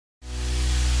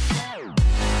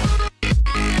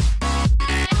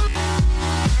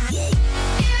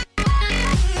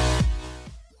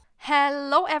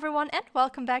Hello everyone and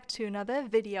welcome back to another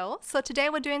video. So today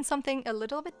we're doing something a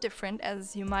little bit different,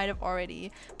 as you might have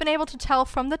already been able to tell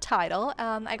from the title.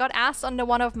 I got asked under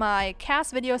one of my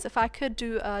cast videos if I could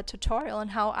do a tutorial on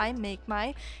how I make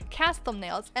my cast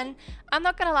thumbnails, and I'm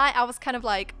not gonna lie, I was kind of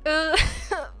like,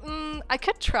 I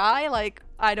could try, like,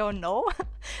 I don't know.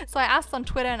 So I asked on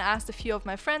Twitter and asked a few of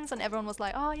my friends and everyone was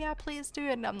like, oh yeah, please do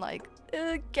it, and I'm like,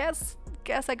 guess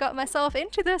I got myself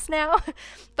into this now.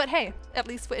 But hey, at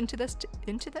least we're into this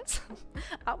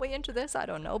are we into this? I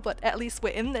don't know, but at least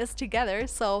we're in this together.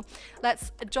 So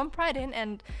let's jump right in.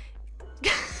 And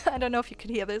I don't know if you could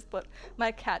hear this, but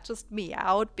my cat just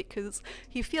meowed because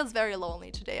he feels very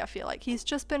lonely today. I feel like he's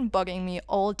just been bugging me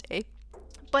all day.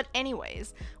 But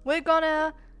anyways, we're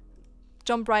gonna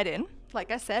jump right in. Like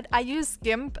I said, I use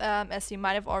GIMP, as you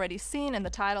might have already seen in the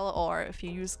title, or if you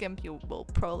use GIMP, you will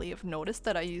probably have noticed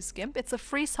that I use GIMP. It's a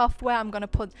free software. I'm gonna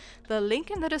put the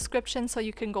link in the description so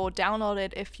you can go download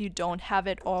it if you don't have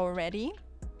it already.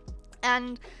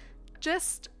 And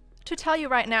just to tell you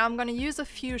right now, I'm gonna use a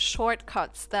few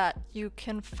shortcuts that you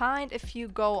can find if you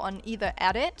go on either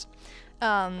Edit.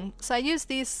 So I use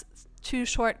these two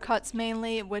shortcuts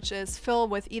mainly, which is fill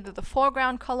with either the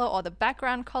foreground color or the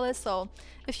background color. So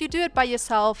if you do it by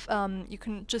yourself, you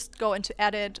can just go into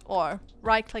Edit or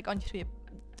right click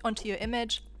onto your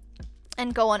image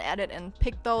and go on Edit and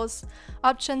pick those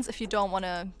options if you don't want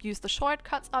to use the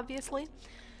shortcuts, obviously.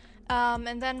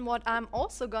 And then what I'm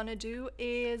also gonna do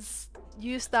is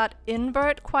use that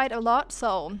invert quite a lot.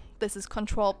 So this is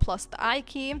Control plus the I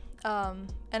key.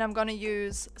 And I'm gonna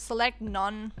use select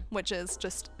none, which is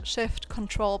just Shift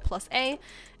Control plus A.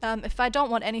 If I don't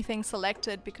want anything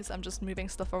selected because I'm just moving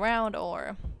stuff around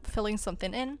or filling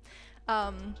something in.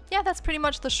 Yeah, that's pretty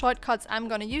much the shortcuts I'm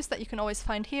gonna use that you can always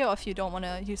find here. Or if you don't want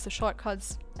to use the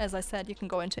shortcuts, as I said, you can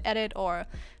go into Edit or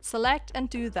Select and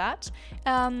do that.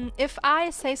 If I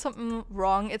say something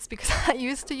wrong, it's because I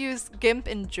used to use GIMP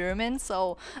in German,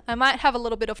 so I might have a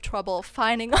little bit of trouble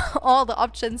finding all the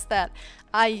options that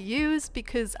I use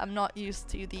because I'm not used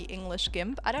to the English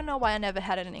GIMP. I don't know why I never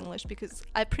had it in English, because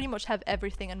I pretty much have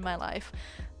everything in my life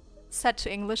set to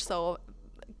English, so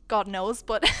God knows,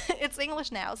 but it's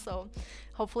English now, so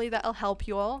hopefully that'll help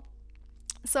you all.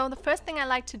 So the first thing I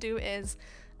like to do is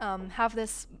have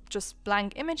this just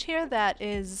blank image here that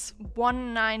is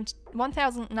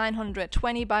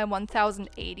 1920 by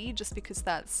 1080, just because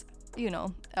that's, you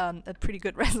know, a pretty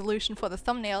good resolution for the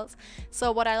thumbnails.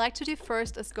 So what I like to do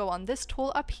first is go on this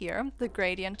tool up here, the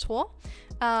gradient tool.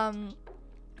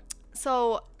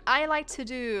 So I like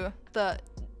to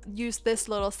use this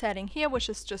little setting here, which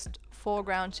is just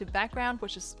foreground to background,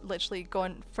 which is literally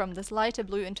going from this lighter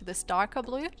blue into this darker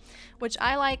blue, which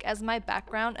I like as my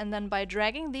background. And then by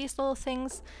dragging these little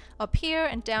things up here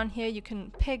and down here, you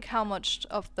can pick how much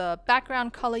of the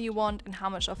background color you want and how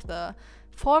much of the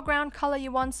foreground color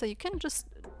you want. So you can just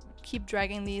keep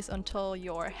dragging these until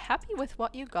you're happy with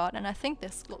what you got. And I think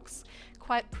this looks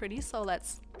quite pretty, so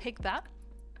let's pick that.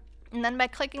 And then by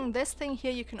clicking this thing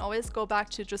here, you can always go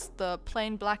back to just the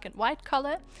plain black and white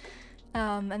color.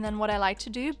 And then what I like to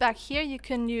do back here, you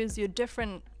can use your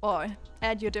different, or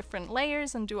add your different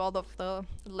layers and do all of the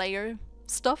layer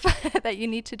stuff that you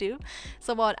need to do.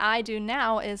 So what I do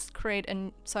now is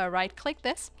so I right click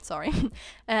this, sorry,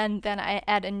 and then I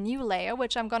add a new layer,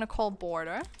 which I'm gonna call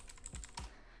border.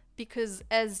 Because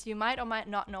as you might or might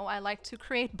not know, I like to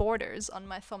create borders on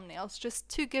my thumbnails just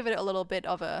to give it a little bit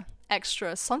of a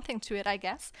extra something to it, I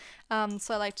guess.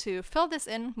 So I like to fill this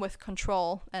in with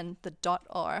Control and the dot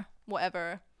or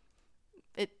whatever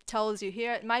it tells you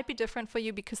here. It might be different for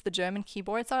you because the German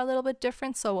keyboards are a little bit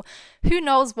different, so who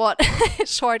knows what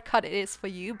shortcut it is for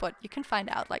you, but you can find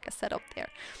out, like I said, up there.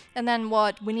 And then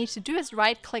what we need to do is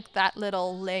right click that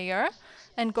little layer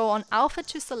and go on Alpha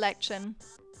to Selection.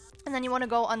 And then you want to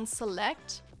go on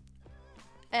Select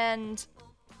and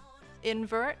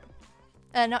invert,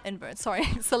 not invert, sorry,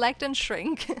 Select and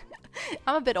Shrink.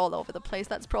 I'm a bit all over the place,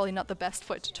 that's probably not the best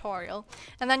for a tutorial.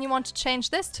 And then you want to change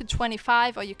this to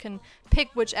 25, or you can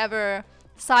pick whichever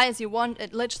size you want.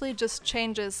 It literally just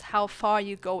changes how far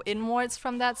you go inwards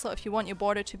from that. So if you want your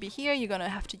border to be here, you're gonna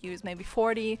have to use maybe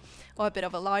 40 or a bit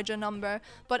of a larger number.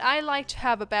 But I like to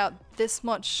have about this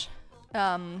much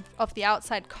of the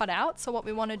outside cut out. So what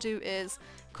we want to do is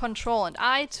Control and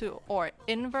I or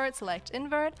invert, select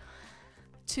invert,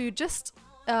 to just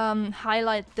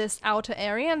highlight this outer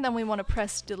area, and then we want to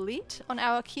press delete on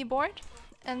our keyboard,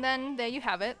 and then there you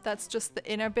have it. That's just the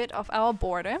inner bit of our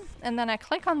border. And then I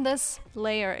click on this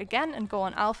layer again and go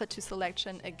on Alpha to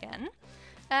Selection again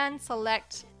and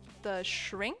select the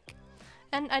shrink,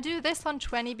 and I do this on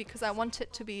 20 because I want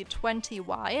it to be 20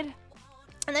 wide.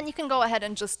 And then you can go ahead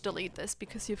and just delete this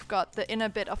because you've got the inner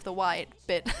bit of the white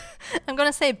bit. I'm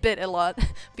gonna say bit a lot,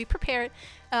 be prepared.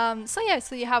 So yeah,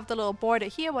 so you have the little border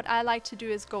here. What I like to do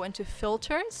is go into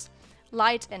filters,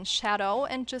 light and shadow,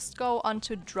 and just go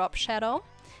onto drop shadow.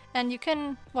 And you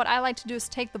can, what I like to do is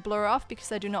take the blur off because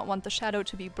I do not want the shadow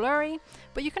to be blurry,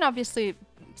 but you can obviously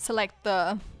select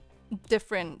the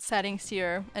different settings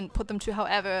here and put them to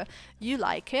however you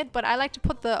like it, but I like to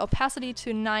put the opacity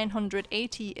to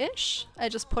 980-ish. I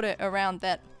just put it around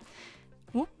that,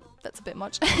 whoop, that's a bit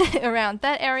much, around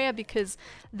that area, because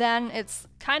then it's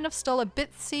kind of still a bit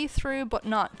see-through but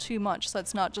not too much, so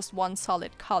it's not just one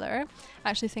solid color. I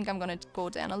actually think I'm going to go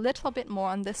down a little bit more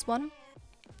on this one.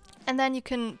 And then you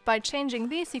can, by changing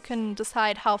these, you can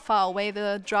decide how far away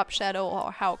the drop shadow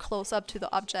or how close up to the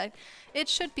object it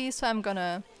should be. So I'm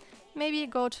gonna maybe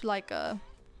go to like a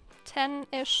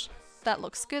 10-ish. That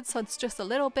looks good, so it's just a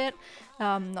little bit,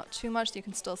 not too much. You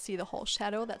can still see the whole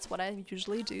shadow. That's what I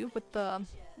usually do with the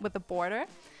border.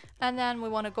 And then we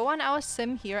want to go on our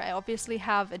sim here. I obviously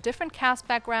have a different cast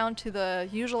background to the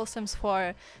usual Sims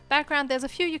 4 background. There's a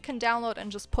few you can download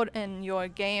and just put in your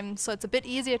game, so it's a bit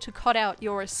easier to cut out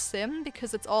your sim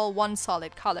because it's all one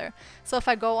solid color. So if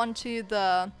I go onto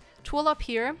the tool up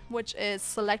here, which is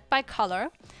select by color,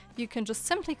 you can just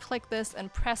simply click this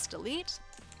and press delete.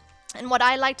 And what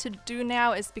I like to do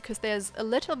now is, because there's a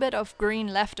little bit of green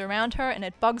left around her and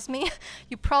it bugs me,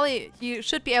 you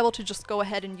should be able to just go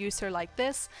ahead and use her like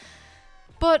this.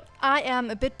 But I am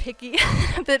a bit picky,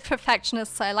 a bit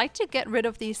perfectionist, so I like to get rid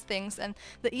of these things, and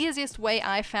the easiest way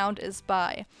I found is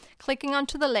by clicking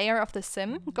onto the layer of the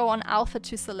sim, go on alpha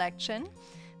to selection,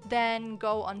 then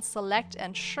go on select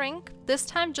and shrink, this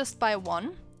time just by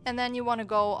 1. And then you want to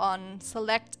go on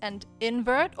select and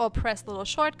invert, or press the little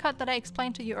shortcut that I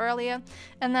explained to you earlier.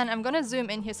 And then I'm going to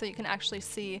zoom in here so you can actually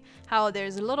see how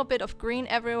there's a little bit of green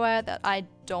everywhere that I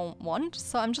don't want.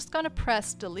 So I'm just going to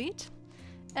press delete,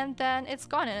 and then it's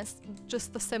gone, and it's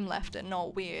just the sim left and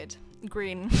no weird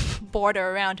green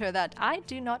border around her that I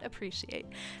do not appreciate.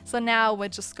 So now we're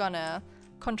just going to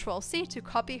Control C to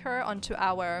copy her onto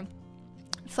our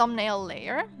thumbnail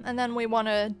layer, and then we want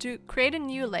to create a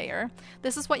new layer.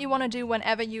 This is what you want to do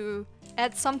whenever you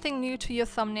add something new to your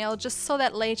thumbnail, just so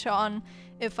that later on,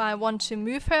 if I want to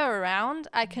move her around,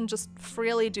 I can just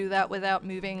freely do that without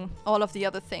moving all of the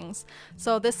other things.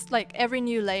 So this, like, every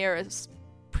new layer is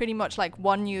pretty much like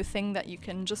one new thing that you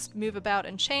can just move about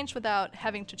and change without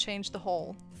having to change the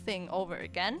whole thing over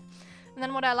again. And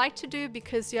then what I like to do,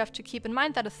 because you have to keep in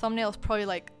mind that a thumbnail is probably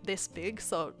like this big,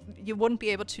 so you wouldn't be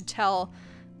able to tell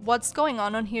what's going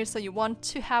on here, so you want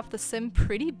to have the sim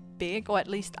pretty big, or at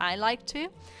least I like to.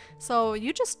 So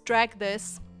you just drag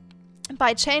this.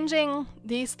 By changing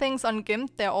these things on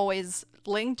GIMP, they're always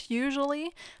linked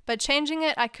usually. By changing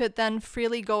it, I could then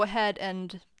freely go ahead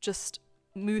and just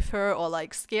move her or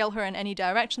like scale her in any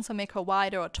direction, so make her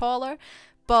wider or taller.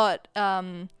 But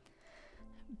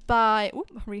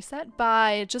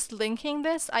by just linking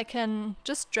this, I can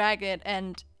just drag it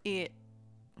and it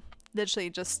literally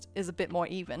just is a bit more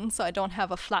even, so I don't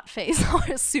have a flat face or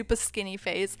a super skinny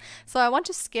face. So I want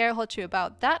to scale her to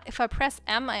about that. If I press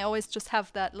M, I always just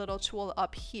have that little tool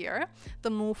up here, the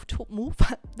move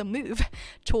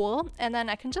tool, and then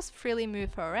I can just freely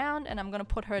move her around, and I'm gonna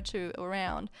put her to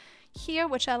around here,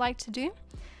 which I like to do.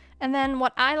 And then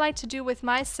what I like to do with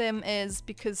my sim is,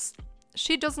 because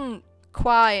she doesn't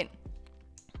quite,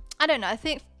 I don't know, I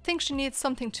think she needs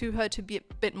something to her to be a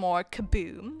bit more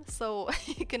kaboom, so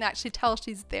you can actually tell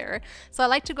she's there. So I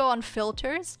like to go on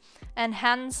filters,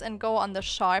 enhance, and go on the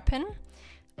sharpen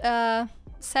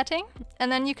setting.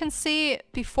 And then you can see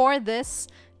before this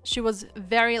she was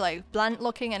very like blunt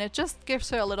looking, and it just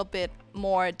gives her a little bit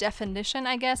more definition,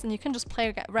 I guess. And you can just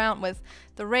play around with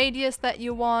the radius that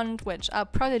you want, which I'll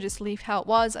probably just leave how it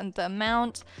was, and the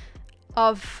amount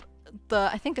of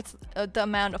I think it's the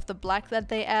amount of the black that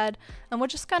they add, and we're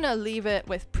just gonna leave it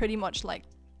with pretty much like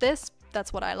this.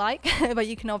 That's what I like, but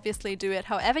you can obviously do it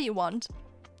however you want.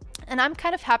 And I'm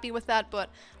kind of happy with that, but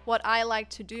what I like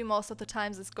to do most of the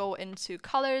times is go into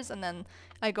colors, and then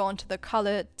I go into the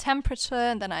color temperature,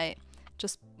 and then I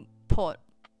just put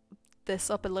this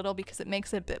up a little because it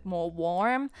makes it a bit more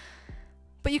warm.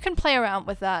 But you can play around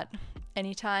with that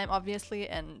anytime, obviously,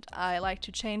 and I like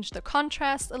to change the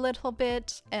contrast a little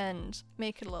bit and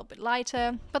make it a little bit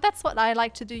lighter, but that's what I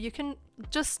like to do. You can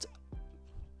just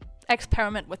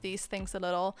experiment with these things a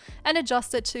little and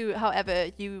adjust it to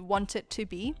however you want it to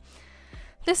be.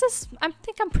 I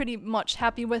think I'm pretty much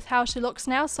happy with how she looks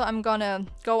now, so I'm gonna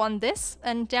go on this,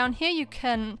 and down here you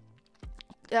can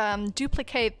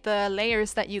duplicate the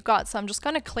layers that you got. So I'm just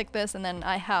going to click this, and then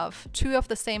I have 2 of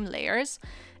the same layers.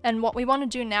 And what we want to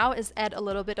do now is add a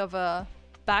little bit of a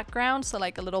background, so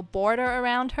like a little border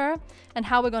around her. And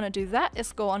how we're going to do that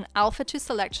is go on alpha to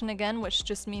selection again, which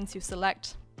just means you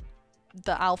select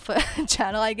the alpha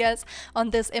channel, I guess,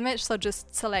 on this image. So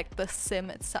just select the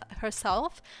sim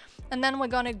herself. And then we're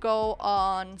going to go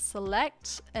on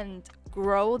select and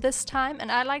grow this time.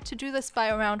 And I like to do this by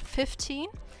around 15.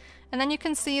 And then you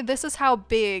can see this is how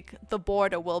big the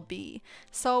border will be.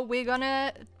 So we're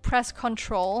gonna press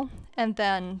Control and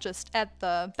then just add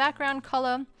the background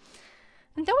color.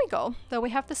 And there we go. There we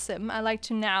have the sim. I like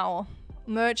to now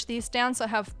merge these down so I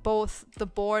have both the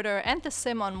border and the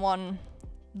sim on one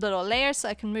little layer, so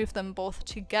I can move them both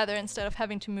together instead of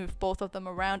having to move both of them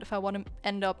around if I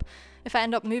end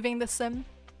up moving the sim.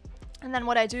 And then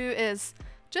what I do is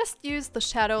just use the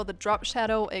shadow, the drop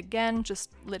shadow again, just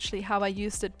literally how I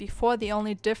used it before. The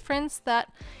only difference that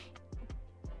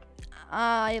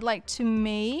I like to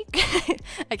make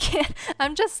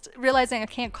I'm just realizing I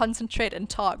can't concentrate and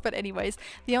talk, but anyways,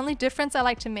 the only difference I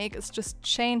like to make is just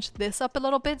change this up a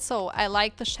little bit. So I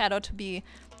like the shadow to be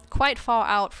quite far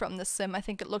out from the sim. I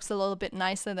think it looks a little bit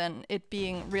nicer than it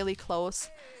being really close,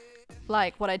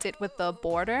 like what I did with the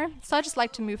border. So I just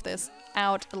like to move this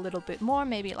out a little bit more,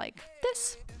 maybe like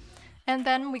this. And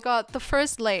then we got the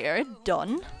first layer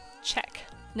done. Check.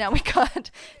 Now we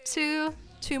got two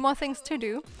more things to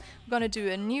do. We're gonna do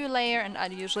a new layer, and I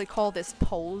usually call this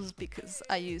pose because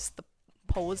I use the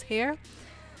pose here.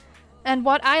 And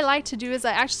what I like to do is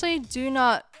I actually do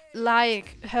not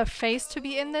like her face to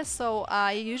be in this, so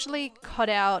I usually cut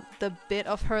out the bit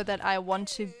of her that I want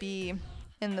to be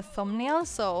in the thumbnail.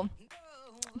 So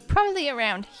probably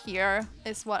around here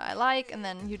is what I like, and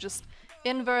then you just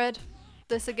invert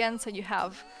this again so you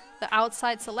have the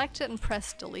outside selected and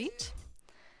press delete.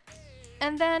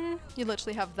 And then you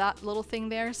literally have that little thing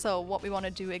there. So what we want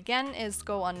to do again is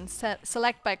go on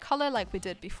select by color like we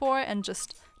did before and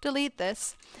just delete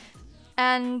this.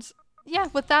 And yeah,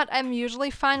 with that I'm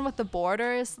usually fine with the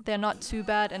borders. They're not too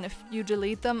bad, and if you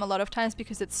delete them a lot of times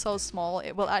because it's so small,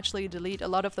 it will actually delete a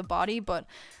lot of the body, but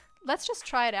let's just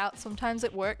try it out. Sometimes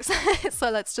it works.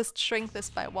 So let's just shrink this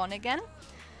by 1 again.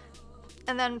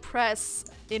 And then press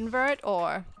invert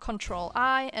or Control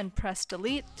I and press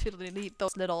delete to delete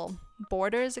those little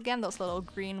borders again, those little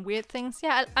green weird things.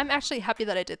 Yeah, I'm actually happy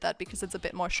that I did that because it's a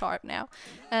bit more sharp now.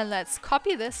 And let's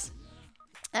copy this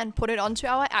and put it onto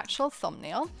our actual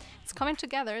thumbnail. It's coming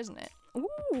together, isn't it?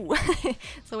 Ooh!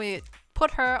 So we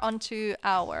put her onto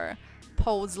our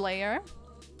pose layer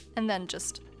and then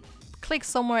just click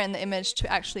somewhere in the image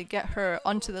to actually get her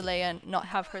onto the layer and not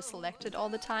have her selected all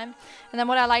the time. And then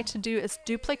what I like to do is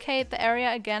duplicate the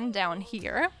area again down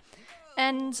here.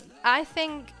 And I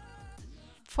think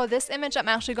for this image I'm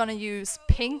actually going to use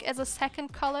pink as a second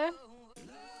color.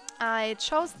 I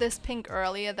chose this pink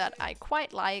earlier that I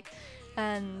quite like,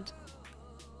 and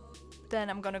then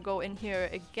I'm going to go in here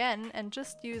again and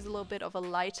just use a little bit of a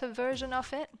lighter version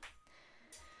of it.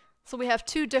 So we have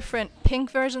 2 different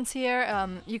pink versions here.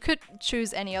 You could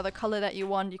choose any other color that you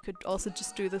want. You could also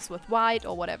just do this with white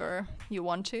or whatever you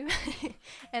want to.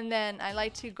 And then I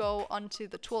like to go onto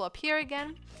the tool up here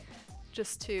again,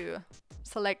 just to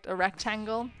select a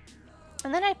rectangle.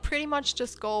 And then I pretty much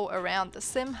just go around the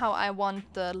sim how I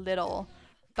want the little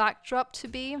backdrop to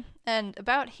be. And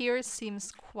about here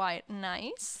seems quite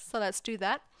nice. So let's do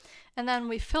that. And then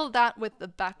we fill that with the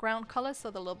background color, so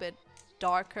the little bit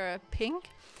darker pink.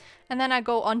 And then I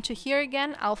go onto here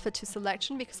again, alpha to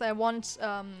selection, because I want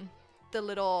the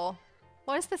little,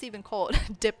 what is this even called?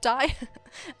 Dip dye?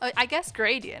 I guess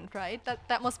gradient, right?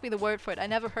 That must be the word for it. I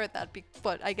never heard that,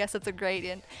 but I guess it's a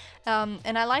gradient.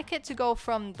 And I like it to go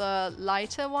from the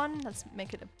lighter one, let's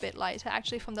make it a bit lighter,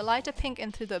 actually from the lighter pink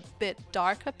into the bit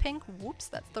darker pink. Whoops,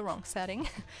 that's the wrong setting.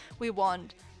 We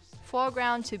want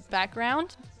foreground to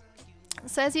background.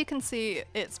 So as you can see,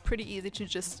 it's pretty easy to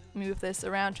just move this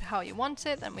around to how you want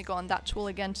it. Then we go on that tool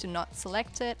again to not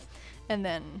select it. And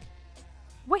then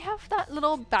we have that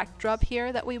little backdrop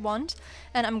here that we want.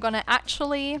 And I'm gonna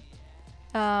actually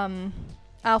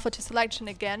alpha to selection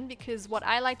again, because what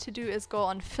I like to do is go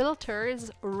on filters,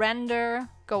 render,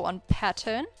 go on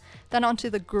pattern, then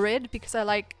onto the grid, because I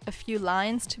like a few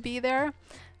lines to be there.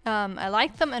 I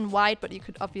like them in white, but you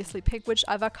could obviously pick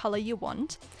whichever color you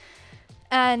want.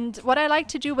 And what I like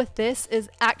to do with this is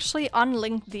actually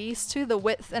unlink these two, the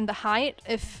width and the height.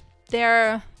 If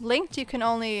they're linked, you can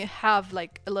only have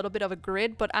like a little bit of a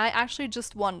grid, but I actually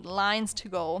just want lines to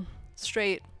go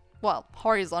straight, well,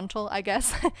 horizontal, I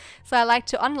guess. So I like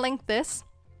to unlink this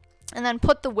and then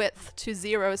put the width to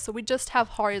 0 so we just have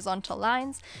horizontal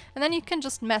lines, and then you can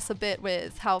just mess a bit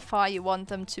with how far you want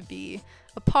them to be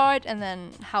apart and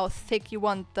then how thick you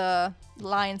want the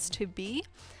lines to be.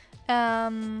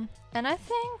 And I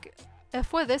think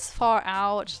if we're this far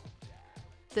out,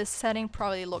 this setting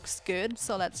probably looks good,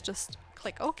 so let's just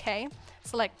click OK.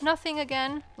 Select nothing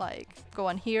again, like go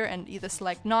on here and either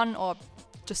select none or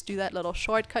just do that little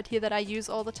shortcut here that I use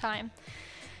all the time.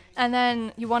 And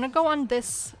then you want to go on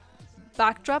this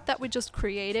backdrop that we just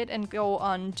created and go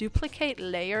on duplicate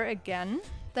layer again.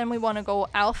 Then we want to go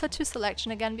alpha to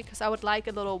selection again because I would like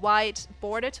a little white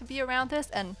border to be around this,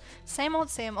 and same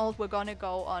old, we're going to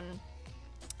go on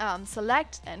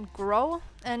select and grow,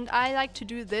 and I like to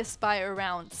do this by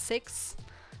around 6.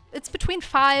 It's between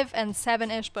 5 and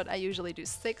 7-ish, but I usually do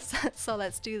 6, so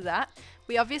let's do that.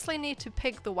 We obviously need to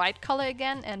pick the white color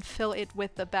again and fill it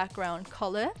with the background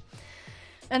color.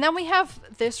 And then we have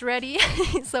this ready.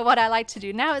 So what I like to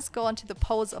do now is go onto the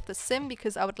pose of the sim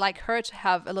because I would like her to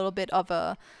have a little bit of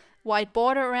a white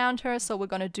border around her. So we're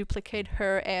going to duplicate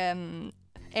her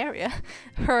area,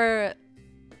 her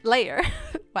layer.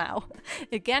 Wow.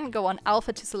 Again, go on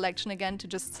alpha to selection again to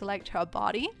just select her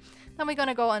body. Then we're going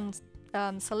to go on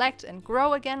select and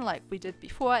grow again like we did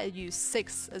before. I use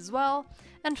 6 as well.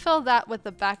 And fill that with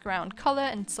the background color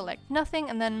and select nothing.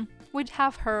 And then we'd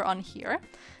have her on here.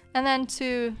 And then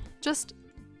to just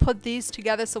put these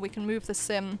together so we can move the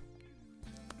sim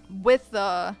with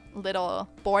the little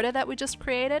border that we just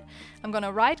created, I'm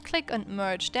gonna right click and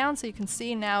merge down so you can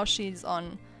see now she's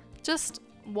on just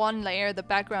one layer, the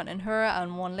background and her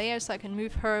on one layer, so I can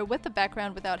move her with the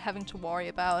background without having to worry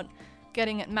about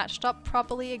getting it matched up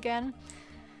properly again.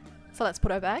 So let's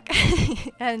put her back.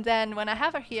 And then when I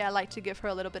have her here, I like to give her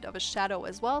a little bit of a shadow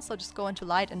as well. So just go into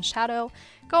light and shadow,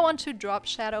 go on to drop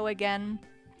shadow again.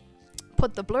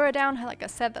 Put the blur down, like I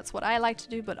said, that's what I like to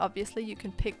do, but obviously you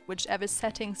can pick whichever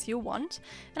settings you want.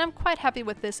 And I'm quite happy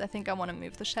with this. I think I want to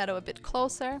move the shadow a bit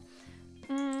closer.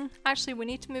 Actually, we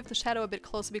need to move the shadow a bit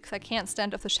closer because I can't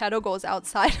stand if the shadow goes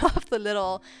outside of the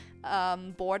little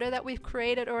border that we've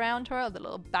created around her, or the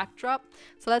little backdrop.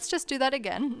 So let's just do that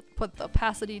again. Put the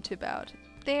opacity to about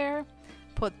there,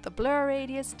 put the blur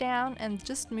radius down, and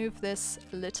just move this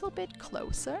a little bit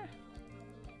closer.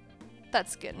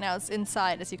 That's good. Now it's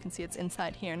inside. As you can see, it's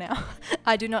inside here now.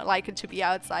 I do not like it to be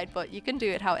outside, but you can do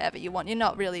it however you want. You're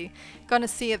not really gonna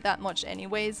see it that much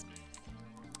anyways.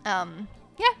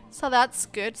 Yeah, so that's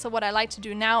good. So what I like to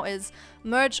do now is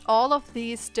merge all of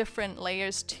these different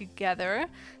layers together.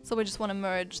 So we just want to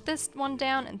merge this one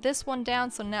down and this one down.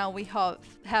 So now we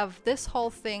have this whole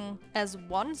thing as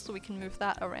one, so we can move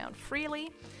that around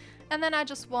freely. And then I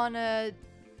just want to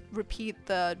repeat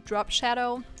the drop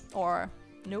shadow, or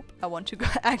nope, I want to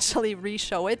actually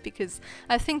re-show it because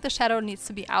I think the shadow needs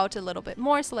to be out a little bit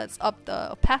more. So let's up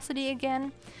the opacity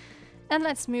again. And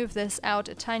let's move this out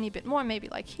a tiny bit more, maybe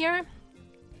like here.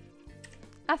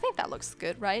 I think that looks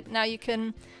good, right? Now you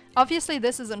can, obviously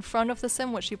this is in front of the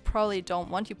sim, which you probably don't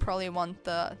want. You probably want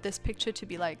this picture to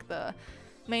be like the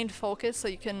main focus, so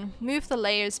you can move the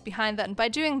layers behind that, and by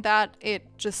doing that it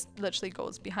just literally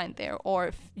goes behind there. Or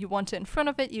if you want it in front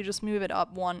of it, you just move it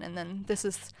up one, and then this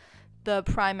is the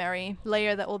primary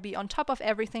layer that will be on top of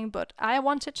everything. But I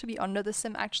want it to be under the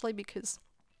sim actually because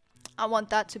I want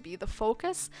that to be the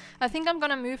focus. I think I'm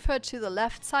gonna move her to the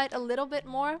left side a little bit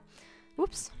more.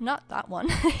 Oops, not that one,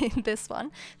 this one.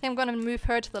 I think I'm gonna move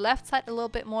her to the left side a little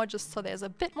bit more just so there's a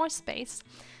bit more space.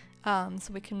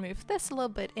 So we can move this a little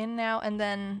bit in now, and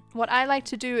then what I like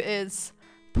to do is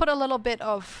put a little bit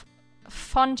of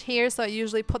font here. So I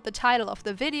usually put the title of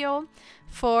the video.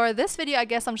 For this video, I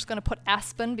guess I'm just gonna put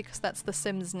Aspen because that's the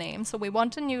sim's name. So we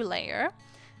want a new layer,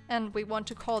 and we want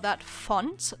to call that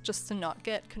font, just to not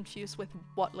get confused with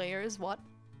what layer is what.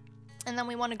 And then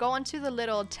we want to go onto the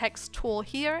little text tool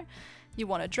here. You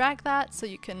want to drag that so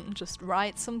you can just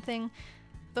write something.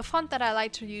 The font that I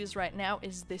like to use right now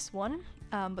is this one,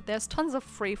 but there's tons of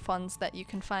free fonts that you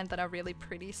can find that are really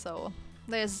pretty, so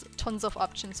there's tons of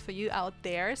options for you out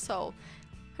there. So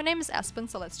her name is Aspen,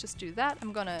 so let's just do that.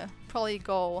 I'm gonna probably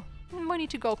go, we need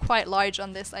to go quite large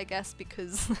on this, I guess,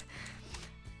 because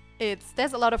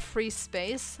there's a lot of free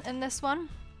space in this one.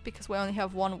 Because we only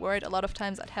have one word. A lot of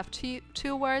times I'd have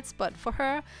two words, but for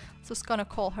her, I'm just gonna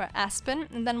call her Aspen.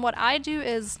 And then what I do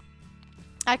is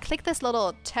I click this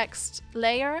little text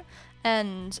layer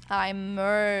and I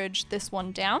merge this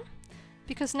one down,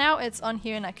 because now it's on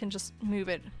here and I can just move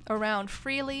it around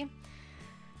freely.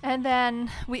 And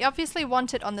then we obviously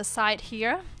want it on the side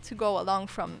here to go along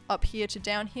from up here to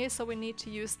down here, so we need to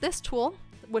use this tool,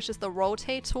 which is the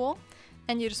rotate tool.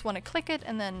 and you just want to click it,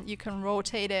 and then you can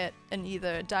rotate it in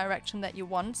either direction that you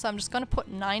want. So I'm just going to put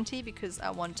 90 because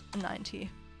I want 90%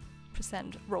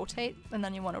 rotate, and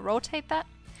then you want to rotate that.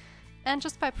 And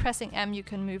just by pressing M, you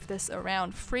can move this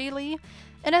around freely.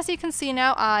 And as you can see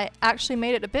now, I actually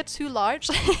made it a bit too large.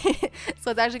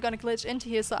 So it's actually going to glitch into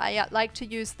here. So I like to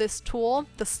use this tool,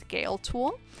 the scale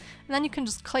tool. And then you can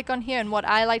just click on here. And what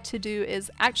I like to do is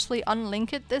actually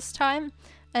unlink it this time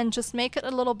and just make it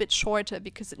a little bit shorter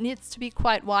because it needs to be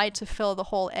quite wide to fill the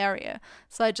whole area.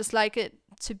 So I just like it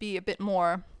to be a bit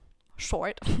more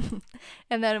short.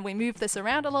 And then we move this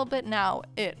around a little bit. Now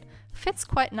it fits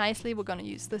quite nicely. We're going to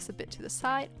use this a bit to the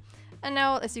side. And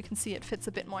now, as you can see, it fits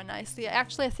a bit more nicely.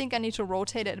 Actually, I think I need to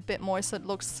rotate it a bit more so it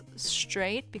looks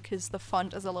straight because the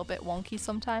font is a little bit wonky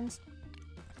sometimes.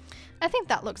 I think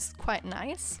that looks quite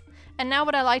nice. And now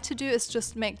what I like to do is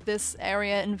just make this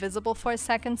area invisible for a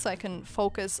second so I can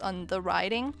focus on the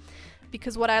writing.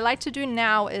 Because what I like to do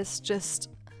now is just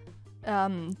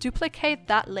duplicate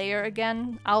that layer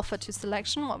again, alpha to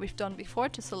selection, what we've done before,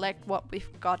 to select what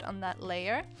we've got on that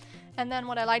layer. And then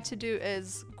what I like to do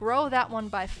is grow that one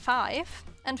by 5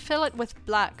 and fill it with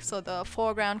black, so the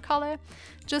foreground color,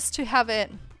 just to have it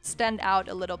stand out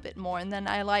a little bit more. And then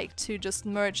I like to just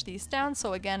merge these down,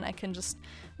 so again I can just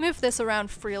move this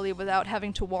around freely without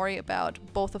having to worry about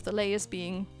both of the layers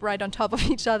being right on top of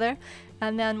each other.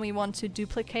 And then we want to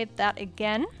duplicate that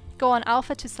again, go on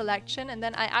alpha to selection, and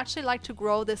then I actually like to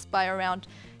grow this by around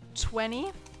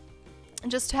 20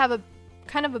 just to have a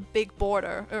kind of a big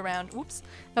border around,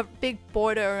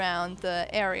 the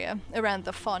area, around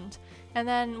the font. And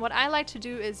then what I like to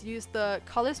do is use the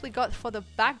colors we got for the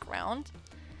background.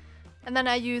 And then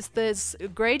I use this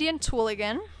gradient tool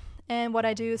again. And what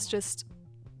I do is just,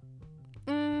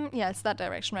 yeah, it's that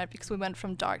direction, right? Because we went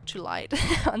from dark to light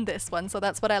on this one. So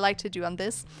that's what I like to do on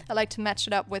this. I like to match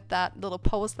it up with that little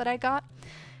pose that I got.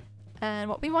 And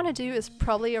what we want to do is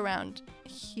probably around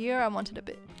here. I want it a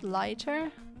bit lighter.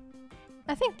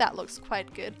 I think that looks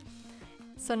quite good.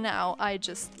 So now I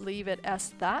just leave it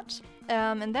as that.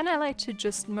 And then I like to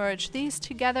just merge these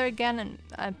together again, and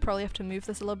I probably have to move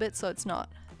this a little bit so it's not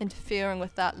interfering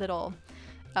with that little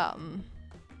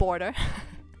border.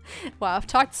 Wow, I've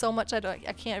talked so much I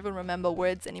can't even remember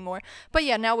words anymore. But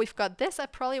yeah, now we've got this. I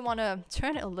probably want to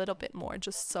turn it a little bit more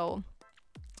just so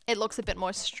it looks a bit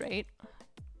more straight.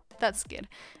 That's good.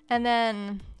 And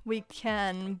then we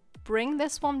can bring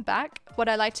this one back. What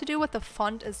I like to do with the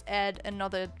font is add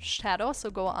another shadow. So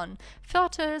go on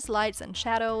filters, lights and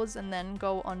shadows, and then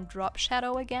go on drop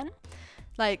shadow again.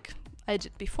 Like I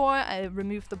did before, I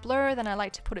remove the blur, then I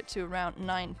like to put it to around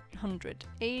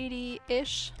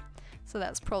 980-ish. So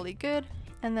that's probably good.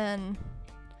 And then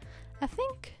I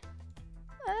think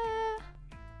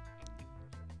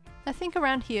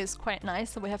around here is quite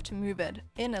nice, so we have to move it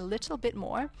in a little bit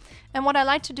more. And what I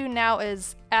like to do now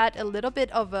is add a little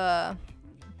bit of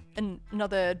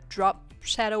another drop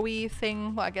shadowy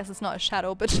thing. Well, I guess it's not a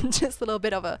shadow, but just a little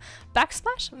bit of a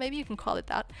backsplash, maybe you can call it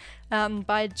that,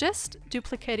 by just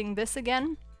duplicating this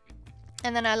again.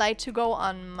 And then I like to go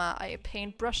on my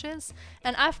paintbrushes,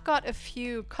 and I've got a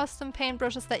few custom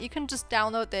paintbrushes that you can just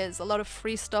download. There's a lot of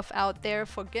free stuff out there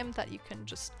for GIMP that you can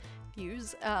just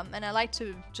use, and I like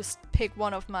to just pick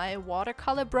one of my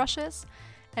watercolor brushes,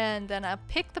 and then I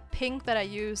pick the pink that I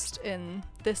used in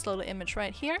this little image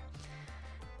right here,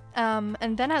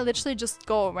 and then I literally just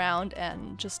go around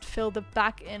and just fill the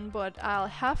back in, but I'll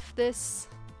have this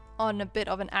on a bit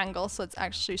of an angle so it's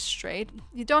actually straight.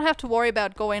 You don't have to worry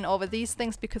about going over these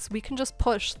things because we can just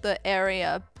push the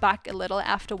area back a little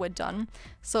after we're done,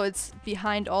 so it's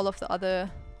behind all of the other,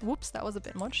 whoops, that was a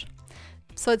bit much.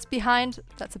 So it's behind,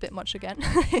 that's a bit much again.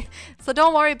 So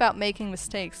don't worry about making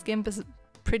mistakes. GIMP is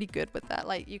pretty good with that.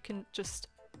 Like, you can just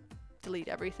delete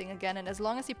everything again, and as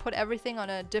long as you put everything on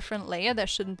a different layer, there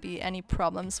shouldn't be any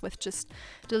problems with just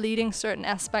deleting certain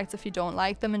aspects if you don't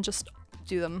like them and just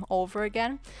do them over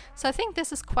again. So I think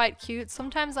this is quite cute.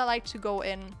 Sometimes I like to go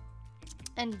in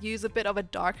and use a bit of a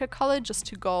darker color just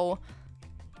to go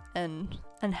and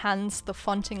enhance the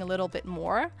fonting a little bit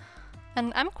more.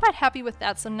 And I'm quite happy with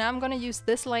that. So now I'm going to use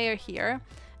this layer here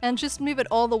and just move it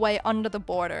all the way under the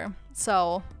border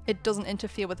so it doesn't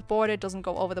interfere with the border, it doesn't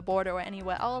go over the border or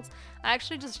anywhere else. I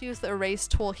actually just use the erase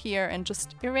tool here and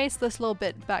just erase this little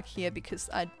bit back here because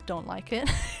I don't like it.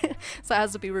 So it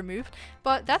has to be removed.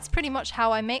 But that's pretty much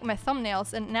how I make my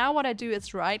thumbnails. And now what I do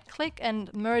is right click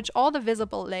and merge all the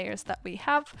visible layers that we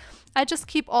have. I just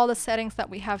keep all the settings that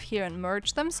we have here and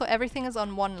merge them so everything is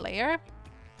on one layer.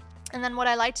 And then what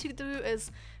I like to do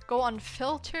is go on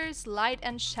filters, light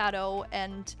and shadow,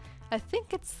 and I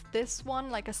think it's this one.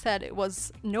 Like I said, it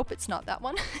was... Nope, it's not that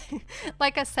one.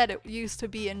 Like I said, it used to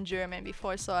be in German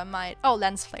before, so I might... Oh,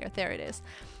 lens flare, there it is.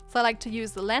 So I like to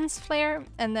use the lens flare,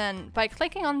 and then by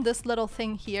clicking on this little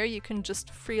thing here, you can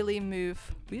just freely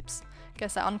move... Whoops,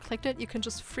 guess I unclicked it. You can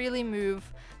just freely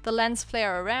move the lens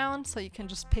flare around, so you can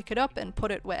just pick it up and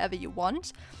put it wherever you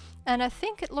want. And I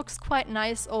think it looks quite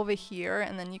nice over here,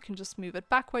 and then you can just move it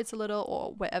backwards a little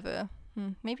or wherever.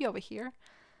 Maybe over here.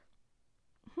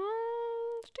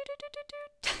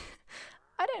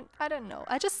 I don't know.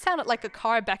 I just sounded like a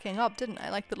car backing up, didn't I?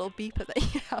 Like the little beeper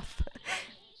that you have.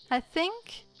 I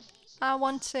think I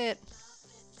want it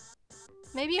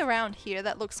maybe around here.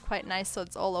 That looks quite nice, so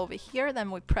it's all over here.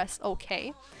 Then we press OK.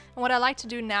 And what I like to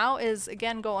do now is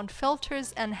again go on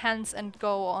filters, enhance, and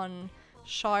go on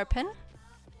sharpen.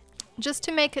 Just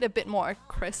to make it a bit more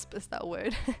crisp, is that a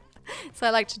word? So I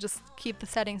like to just keep the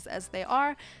settings as they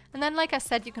are. And then, like I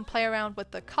said, you can play around with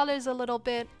the colors a little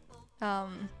bit.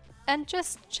 And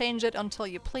just change it until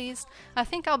you please. I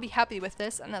think I'll be happy with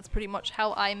this, and that's pretty much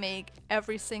how I make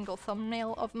every single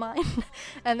thumbnail of mine.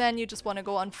 And then you just want to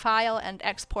go on File and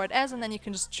Export As, and then you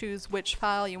can just choose which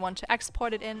file you want to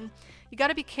export it in. You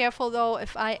gotta be careful though,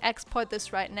 if I export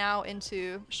this right now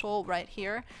into Shoal right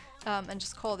here, and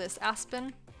just call this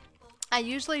Aspen. I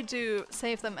usually do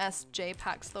save them as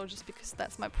JPEGs though, just because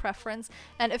that's my preference.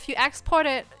 And if you export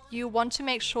it, you want to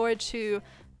make sure to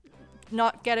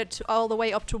not get it to all the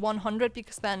way up to 100,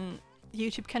 because then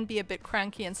YouTube can be a bit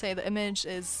cranky and say the image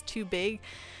is too big.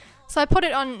 So I put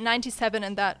it on 97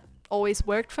 and that always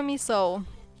worked for me, so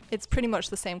it's pretty much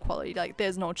the same quality. Like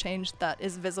there's no change that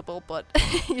is visible, but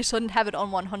you shouldn't have it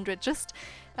on 100. Just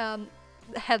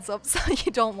heads up so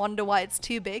you don't wonder why it's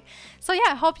too big. So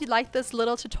yeah, I hope you liked this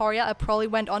little tutorial. I probably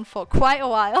went on for quite a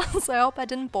while, so I hope I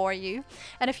didn't bore you.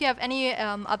 And if you have any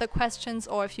other questions,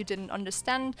 or if you didn't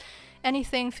understand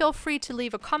anything, feel free to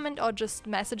leave a comment or just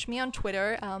message me on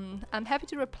Twitter. I'm happy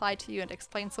to reply to you and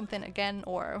explain something again,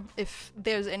 or if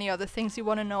there's any other things you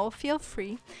want to know, feel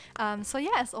free. So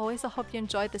yeah, as always, I hope you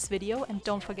enjoyed this video, and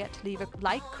don't forget to leave a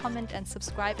like, comment, and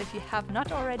subscribe if you have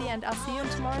not already, and I'll see you in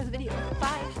tomorrow's video.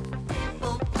 Bye!